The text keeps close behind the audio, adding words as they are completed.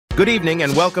Good evening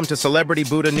and welcome to Celebrity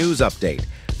Buda News Update,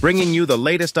 bringing you the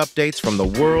latest updates from the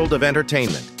world of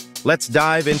entertainment. Let's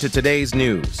dive into today's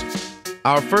news.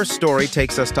 Our first story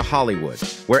takes us to Hollywood,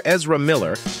 where Ezra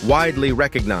Miller, widely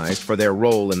recognized for their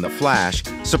role in The Flash,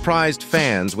 surprised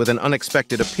fans with an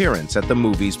unexpected appearance at the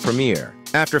movie's premiere.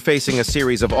 After facing a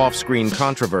series of off-screen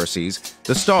controversies,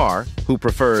 the star, who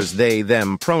prefers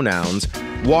they-them pronouns,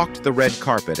 walked the red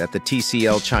carpet at the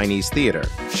TCL Chinese Theater,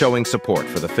 showing support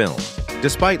for the film.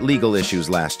 Despite legal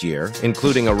issues last year,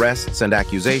 including arrests and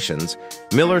accusations,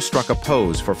 Miller struck a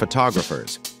pose for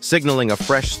photographers, signaling a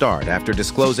fresh start after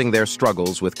disclosing their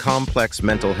struggles with complex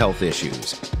mental health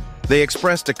issues. They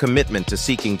expressed a commitment to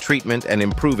seeking treatment and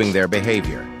improving their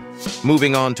behavior.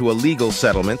 Moving on to a legal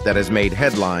settlement that has made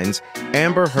headlines,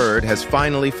 Amber Heard has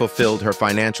finally fulfilled her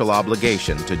financial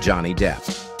obligation to Johnny Depp.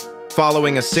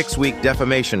 Following a 6-week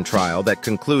defamation trial that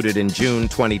concluded in June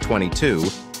 2022,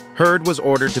 Heard was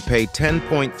ordered to pay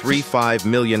 $10.35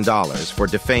 million for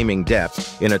defaming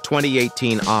Depp in a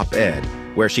 2018 op-ed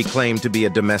where she claimed to be a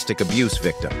domestic abuse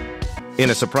victim. In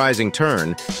a surprising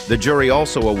turn, the jury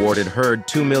also awarded Heard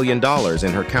 $2 million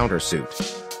in her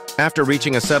countersuit. After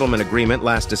reaching a settlement agreement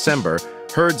last December,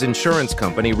 Heard's insurance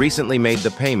company recently made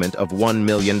the payment of $1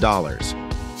 million.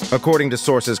 According to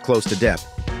sources close to Depp,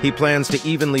 he plans to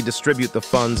evenly distribute the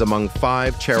funds among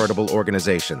 5 charitable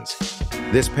organizations.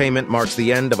 This payment marks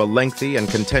the end of a lengthy and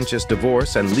contentious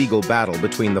divorce and legal battle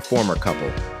between the former couple,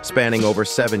 spanning over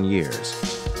 7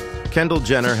 years. Kendall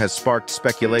Jenner has sparked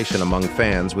speculation among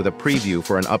fans with a preview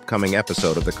for an upcoming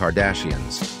episode of the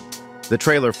Kardashians. The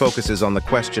trailer focuses on the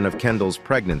question of Kendall's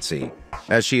pregnancy,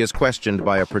 as she is questioned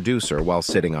by a producer while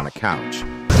sitting on a couch.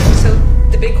 So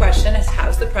the big question is,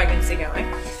 how's the pregnancy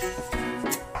going?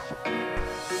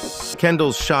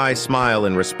 Kendall's shy smile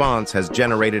in response has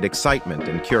generated excitement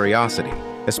and curiosity,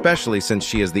 especially since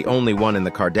she is the only one in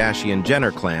the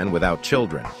Kardashian-Jenner clan without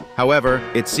children. However,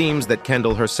 it seems that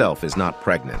Kendall herself is not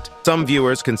pregnant. Some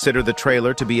viewers consider the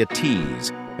trailer to be a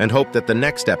tease and hope that the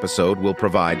next episode will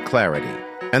provide clarity.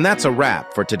 And that's a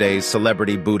wrap for today's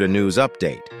Celebrity Buda News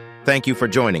Update. Thank you for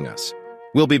joining us.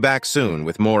 We'll be back soon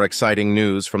with more exciting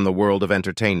news from the world of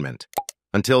entertainment.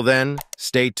 Until then,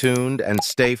 stay tuned and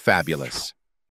stay fabulous.